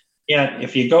 Yeah. Yet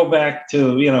if you go back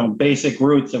to, basic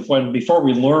roots of before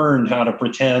we learned how to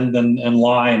pretend and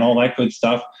lie and all that good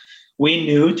stuff, we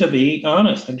knew to be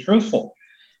honest and truthful,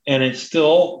 and it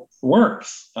still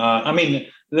works.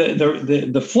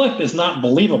 The flip is not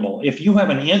believable. If you have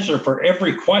an answer for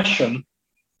every question,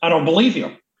 I don't believe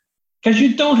you. because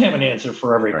you don't have an answer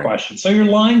for every Right. question. So you're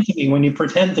lying to me when you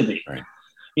pretend to be. Right.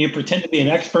 You pretend to be an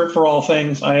expert for all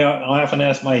things. I often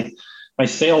ask my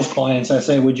sales clients, I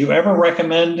say, would you ever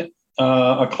recommend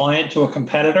a client to a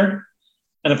competitor?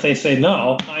 And if they say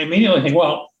no, I immediately think,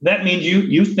 well, that means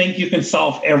you think you can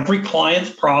solve every client's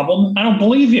problem. I don't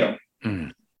believe you.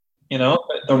 Mm.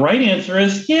 The right answer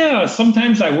is, yeah,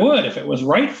 sometimes I would if it was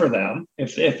right for them.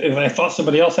 If I thought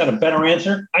somebody else had a better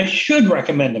answer, I should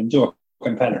recommend them to a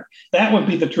competitor. That would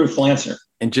be the truthful answer.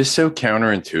 And just so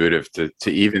counterintuitive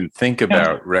to even think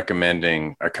about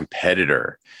recommending a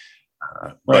competitor.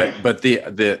 Right. But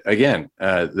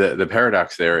the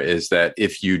paradox there is that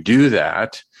if you do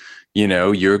that,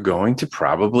 you're going to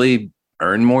probably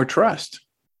earn more trust.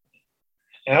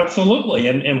 Absolutely.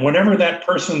 And whenever that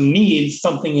person needs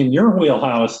something in your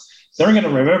wheelhouse, they're going to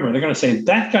remember. They're going to say,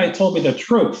 that guy told me the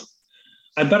truth.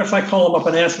 I bet if I call them up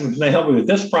and ask them, can they help me with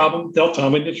this problem? They'll tell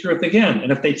me the truth again.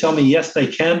 And if they tell me, yes, they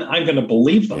can, I'm going to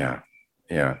believe them. Yeah.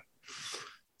 Yeah.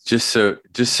 Just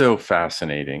so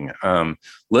fascinating.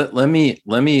 Let me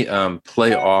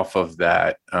play off of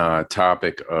that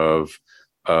topic of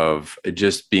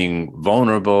just being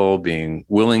vulnerable, being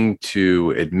willing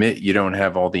to admit you don't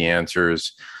have all the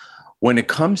answers. When it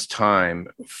comes time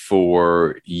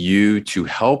for you to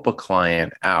help a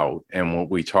client out, and when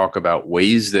we talk about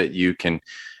ways that you can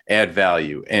add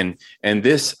value, and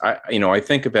this, I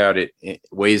think about it,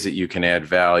 ways that you can add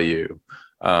value.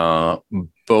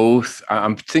 Both,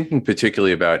 I'm thinking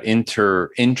particularly about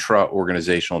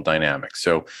intra-organizational dynamics.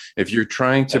 So if you're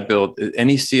trying to build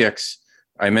any CX,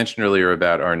 I mentioned earlier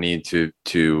about our need to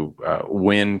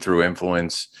win through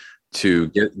influence,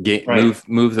 to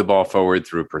move the ball forward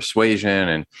through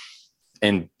persuasion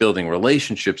and building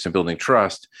relationships and building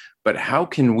trust. But how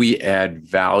can we add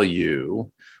value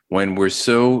when we're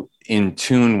so in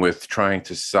tune with trying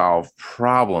to solve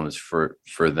problems for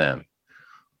them?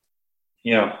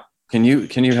 Yeah. Can you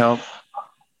help?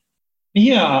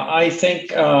 Yeah, I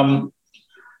think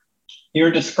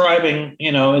you're describing,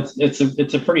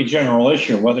 it's a pretty general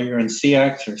issue, whether you're in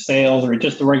CX or sales or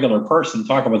just a regular person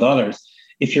talking with others.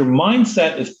 If your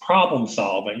mindset is problem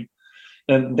solving,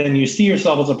 then you see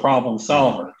yourself as a problem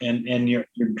solver and you're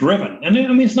driven. And I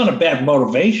mean, it's not a bad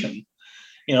motivation,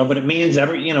 but it means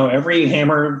every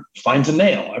hammer finds a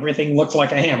nail. Everything looks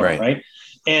like a hammer, right?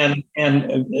 And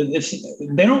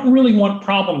they don't really want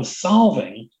problem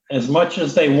solving as much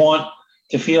as they want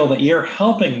to feel that you're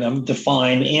helping them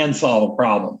define and solve a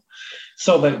problem.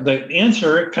 So the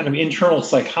answer, kind of internal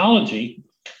psychology,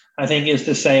 I think, is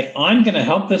to say, I'm going to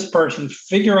help this person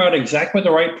figure out exactly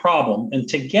the right problem, and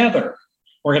together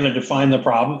we're going to define the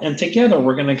problem, and together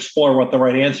we're going to explore what the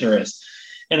right answer is.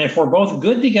 And if we're both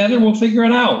good together, we'll figure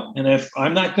it out. And if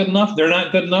I'm not good enough, they're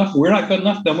not good enough, we're not good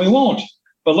enough, then we won't.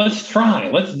 But let's try.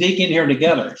 Let's dig in here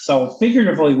together. So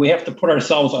figuratively, we have to put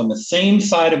ourselves on the same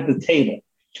side of the table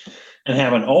and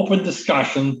have an open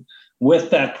discussion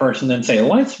with that person and say,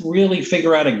 let's really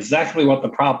figure out exactly what the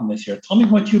problem is here. Tell me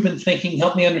what you've been thinking.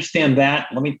 Help me understand that.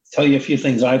 Let me tell you a few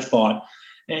things I've thought.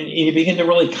 And you begin to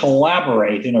really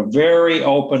collaborate in a very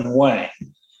open way.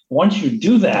 Once you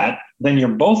do that, then you're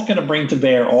both going to bring to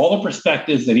bear all the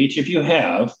perspectives that each of you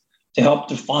have to help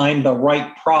define the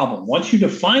right problem. Once you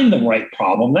define the right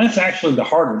problem, that's actually the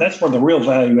harder. That's where the real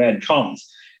value add comes,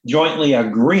 jointly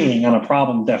agreeing on a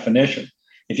problem definition.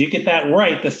 If you get that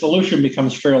right, the solution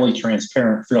becomes fairly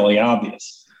transparent, fairly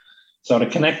obvious. So to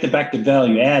connect it back to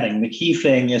value adding, the key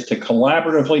thing is to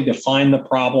collaboratively define the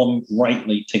problem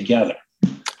rightly together.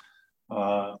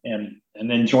 And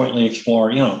then jointly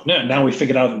explore, now we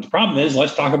figured out what the problem is,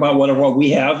 let's talk about whether what we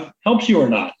have helps you or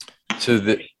not.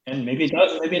 And maybe it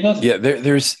does, maybe it doesn't. Yeah,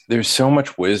 there's so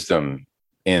much wisdom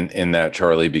in that,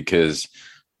 Charlie, because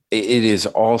it is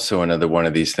also another one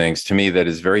of these things to me that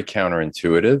is very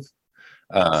counterintuitive.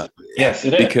 Yes,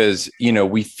 it is. Because,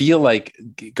 we feel like,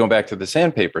 going back to the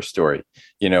sandpaper story,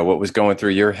 what was going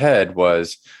through your head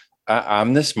was,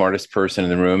 I'm the smartest person in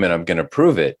the room and I'm going to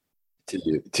prove it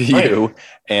to you.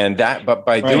 And but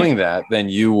by doing that, then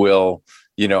you will,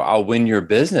 I'll win your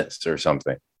business or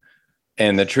something.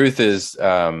 And the truth is,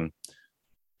 if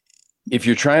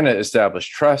you're trying to establish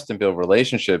trust and build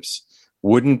relationships,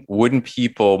 wouldn't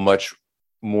people much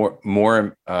more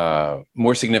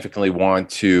significantly want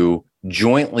to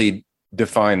jointly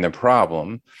define the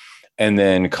problem and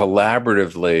then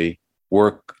collaboratively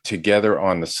work together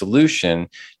on the solution?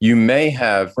 You may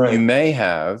have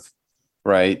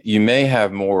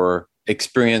more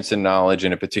experience and knowledge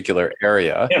in a particular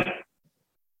area. Yeah.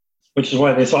 Which is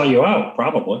why they sought you out,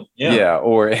 probably. Yeah. Yeah.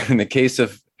 Or in the case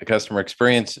of customer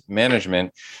experience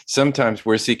management, sometimes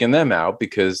we're seeking them out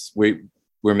because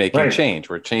we're making Right. change.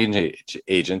 We're change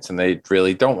agents, and they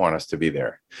really don't want us to be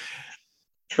there.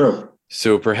 True.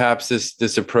 So perhaps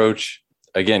this approach,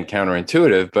 again,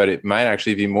 counterintuitive, but it might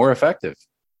actually be more effective.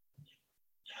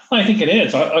 I think it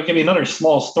is. I'll give you another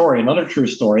small story, another true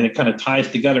story that kind of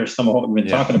ties together some of what we've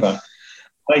been talking about.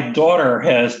 My daughter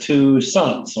has 2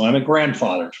 sons, so I'm a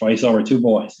grandfather, twice over, 2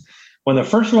 boys. When the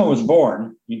first one was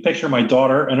born, you picture my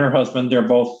daughter and her husband, they're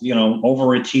both,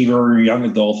 overachiever, young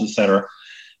adults, etc.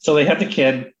 So they have the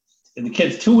kid, and the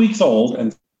kid's 2 weeks old,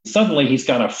 and suddenly he's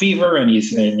got a fever and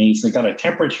he's got a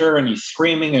temperature and he's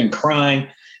screaming and crying.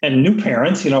 And new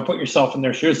parents, put yourself in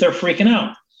their shoes, they're freaking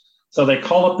out. So they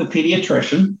call up the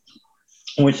pediatrician,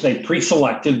 which they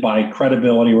pre-selected by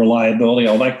credibility, reliability,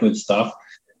 all that good stuff.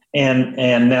 And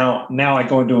now I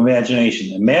go into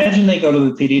imagination. Imagine they go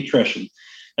to the pediatrician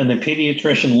and the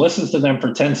pediatrician listens to them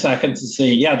for 10 seconds and say,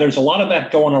 yeah, there's a lot of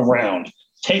that going around.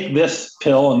 Take this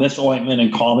pill and this ointment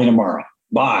and call me tomorrow.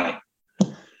 Bye.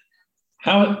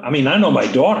 I know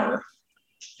my daughter,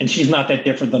 and she's not that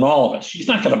different than all of us. She's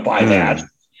not going to buy that.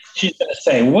 She's going to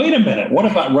say, wait a minute, what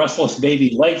about restless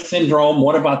baby leg syndrome?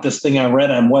 What about this thing I read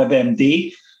on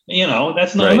WebMD?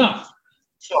 That's not enough.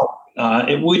 So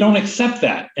we don't accept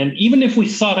that. And even if we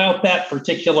sought out that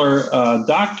particular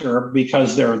doctor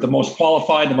because they're the most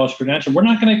qualified, the most credentialed, we're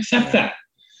not going to accept that.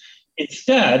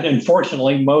 Instead,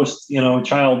 unfortunately, most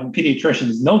child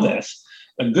pediatricians know this.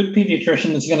 A good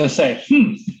pediatrician is going to say,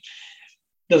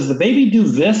 does the baby do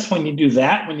this when you do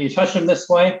that, when you touch them this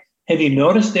way? Have you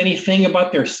noticed anything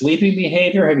about their sleeping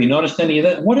behavior? Have you noticed any of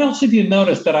that? What else have you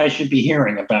noticed that I should be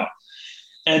hearing about?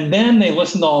 And then they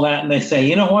listen to all that and they say,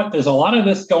 you know what? There's a lot of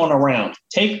this going around.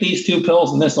 Take these 2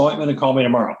 pills and this ointment and call me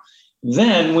tomorrow.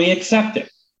 Then we accept it.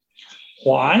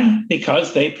 Why?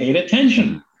 Because they paid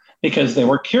attention, because they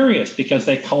were curious, because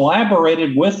they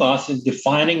collaborated with us in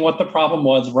defining what the problem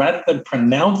was rather than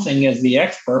pronouncing as the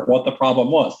expert what the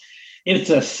problem was. It's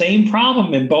the same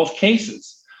problem in both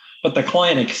cases. But the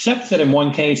client accepts it in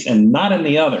one case and not in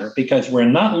the other because we're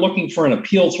not looking for an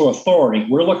appeal to authority.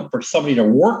 We're looking for somebody to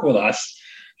work with us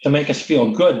to make us feel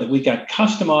good that we got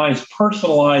customized,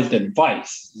 personalized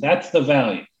advice. That's the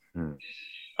value.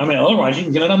 Otherwise you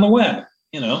can get it on the web,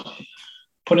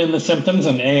 put in the symptoms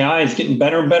and AI is getting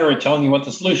better and better at telling you what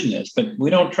the solution is, but we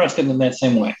don't trust it in that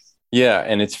same way. Yeah.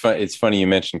 And it's funny you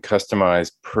mentioned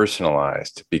customized,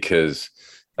 personalized, because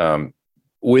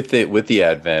with the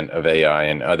advent of AI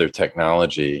and other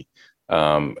technology,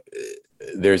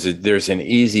 there's an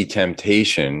easy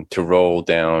temptation to roll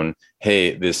down,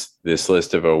 hey, this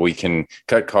list of, we can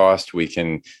cut cost, we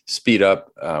can speed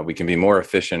up, we can be more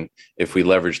efficient if we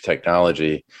leverage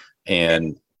technology,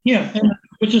 and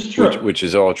which is true, which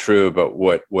is all true. But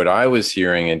what I was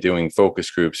hearing and doing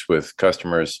focus groups with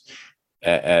customers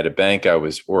at a bank I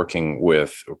was working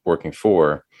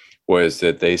for, was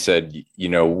that they said,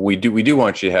 we do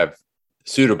want you to have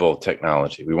suitable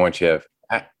technology. We want you to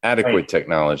have adequate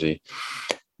technology,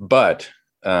 but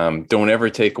don't ever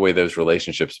take away those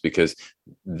relationships, because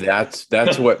that's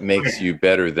what makes you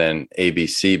better than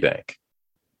ABC Bank.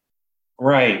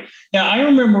 Right. Yeah, I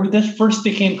remember this first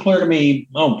became clear to me,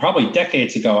 probably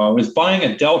decades ago. I was buying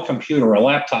a Dell computer, a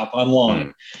laptop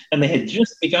online, and they had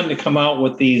just begun to come out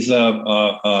with these,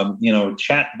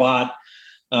 chat bot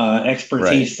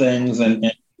expertise things, and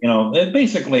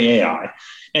basically AI.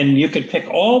 And you could pick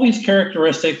all these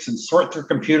characteristics and sort through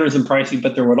computers and pricing,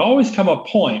 but there would always come a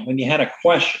point when you had a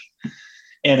question.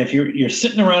 And if you're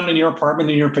sitting around in your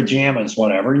apartment in your pajamas,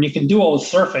 whatever, and you can do all the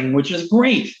surfing, which is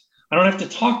great. I don't have to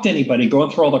talk to anybody going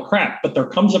through all the crap. But there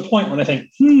comes a point when I think,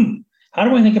 how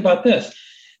do I think about this?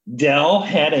 Dell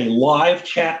had a live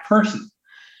chat person.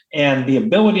 And the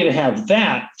ability to have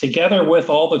that together with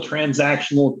all the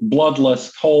transactional,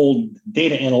 bloodless, cold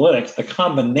data analytics, the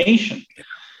combination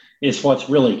is what's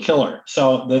really killer.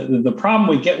 So the problem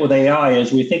we get with AI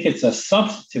is we think it's a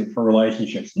substitute for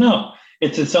relationships. No,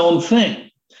 it's its own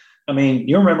thing.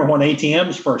 You remember when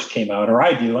ATMs first came out, or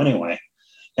I do anyway.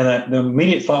 And the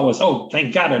immediate thought was,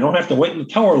 thank God, I don't have to wait in the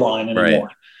teller line anymore.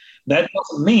 Right. That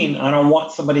doesn't mean I don't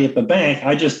want somebody at the bank.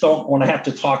 I just don't want to have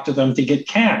to talk to them to get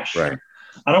cash. Right.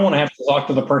 I don't want to have to talk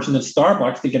to the person at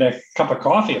Starbucks to get a cup of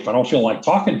coffee if I don't feel like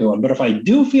talking to them. But if I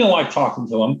do feel like talking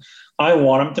to them, I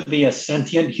want them to be a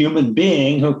sentient human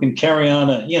being who can carry on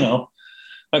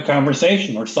a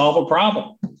conversation or solve a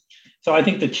problem. So I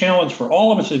think the challenge for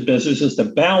all of us in business is to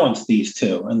balance these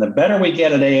two. And the better we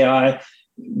get at AI,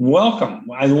 welcome.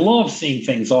 I love seeing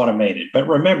things automated. But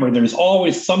remember, there's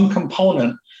always some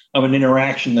component of an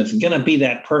interaction that's going to be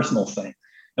that personal thing.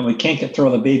 And we can't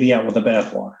throw the baby out with the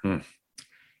bathwater.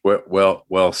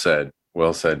 Well said,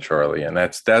 Charlie. And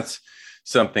that's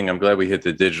something. I'm glad we hit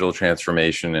the digital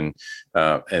transformation and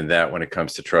that when it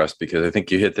comes to trust, because I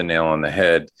think you hit the nail on the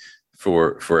head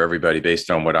for everybody based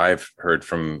on what I've heard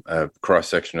from a cross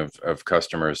section of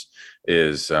customers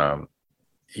is,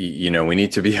 we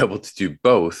need to be able to do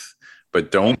both,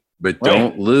 but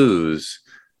don't lose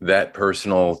that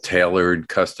personal, tailored,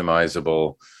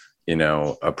 customizable,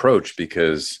 approach,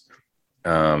 because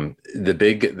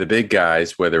the big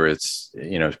guys, whether it's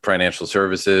financial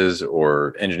services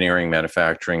or engineering,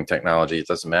 manufacturing, technology, it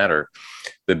doesn't matter.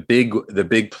 The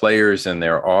big players in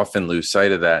there often lose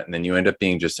sight of that, and then you end up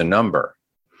being just a number.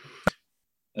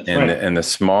 That's right. And the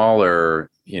smaller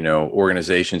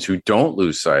organizations who don't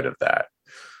lose sight of that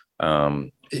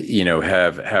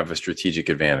have a strategic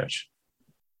advantage.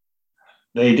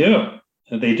 They do,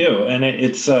 and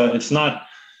it's not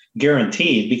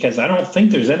guaranteed, because I don't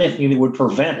think there's anything that would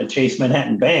prevent a Chase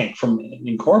Manhattan Bank from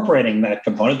incorporating that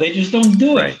component. They just don't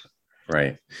do it.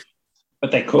 Right.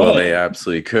 But they could. Well, they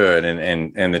absolutely could.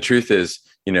 And the truth is,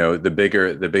 the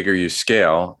bigger you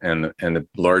scale and the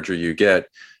larger you get,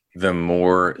 the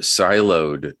more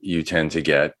siloed you tend to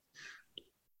get.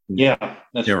 Yeah,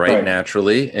 that's right.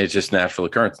 Naturally, it's just natural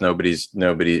occurrence. It's not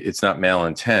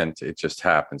malintent. It just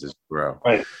happens as you grow.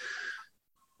 Right.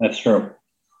 That's true.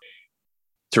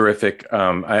 Terrific.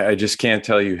 I just can't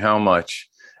tell you how much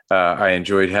I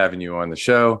enjoyed having you on the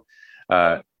show.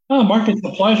 Mark, it's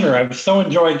a pleasure. I've so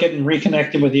enjoyed getting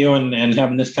reconnected with you and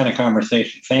having this kind of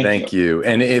conversation. Thank you.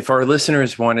 And if our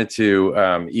listeners wanted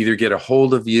to either get a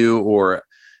hold of you or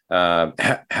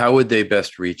how would they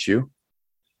best reach you?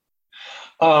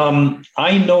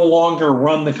 I no longer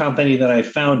run the company that I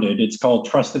founded. It's called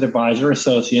Trusted Advisor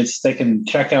Associates. They can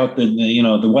check out the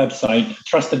website,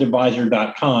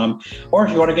 trustedadvisor.com. Or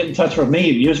if you want to get in touch with me,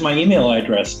 use my email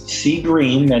address,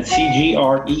 cgreen, that's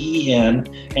CGREEN,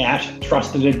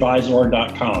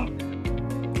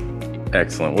 @trustedadvisor.com.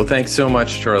 Excellent. Well, thanks so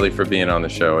much, Charlie, for being on the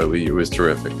show. It was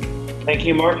terrific. Thank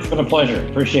you, Mark. It's been a pleasure.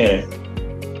 Appreciate it.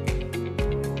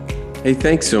 Hey,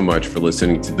 thanks so much for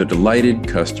listening to the Delighted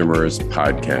Customers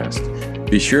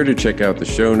podcast. Be sure to check out the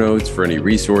show notes for any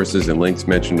resources and links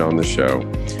mentioned on the show.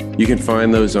 You can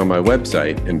find those on my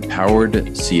website,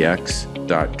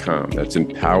 empoweredcx.com. That's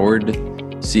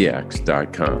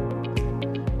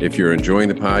empoweredcx.com. If you're enjoying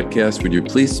the podcast, would you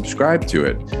please subscribe to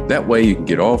it? That way you can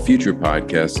get all future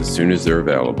podcasts as soon as they're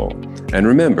available. And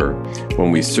remember,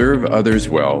 when we serve others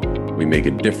well, we make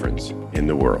a difference in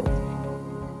the world.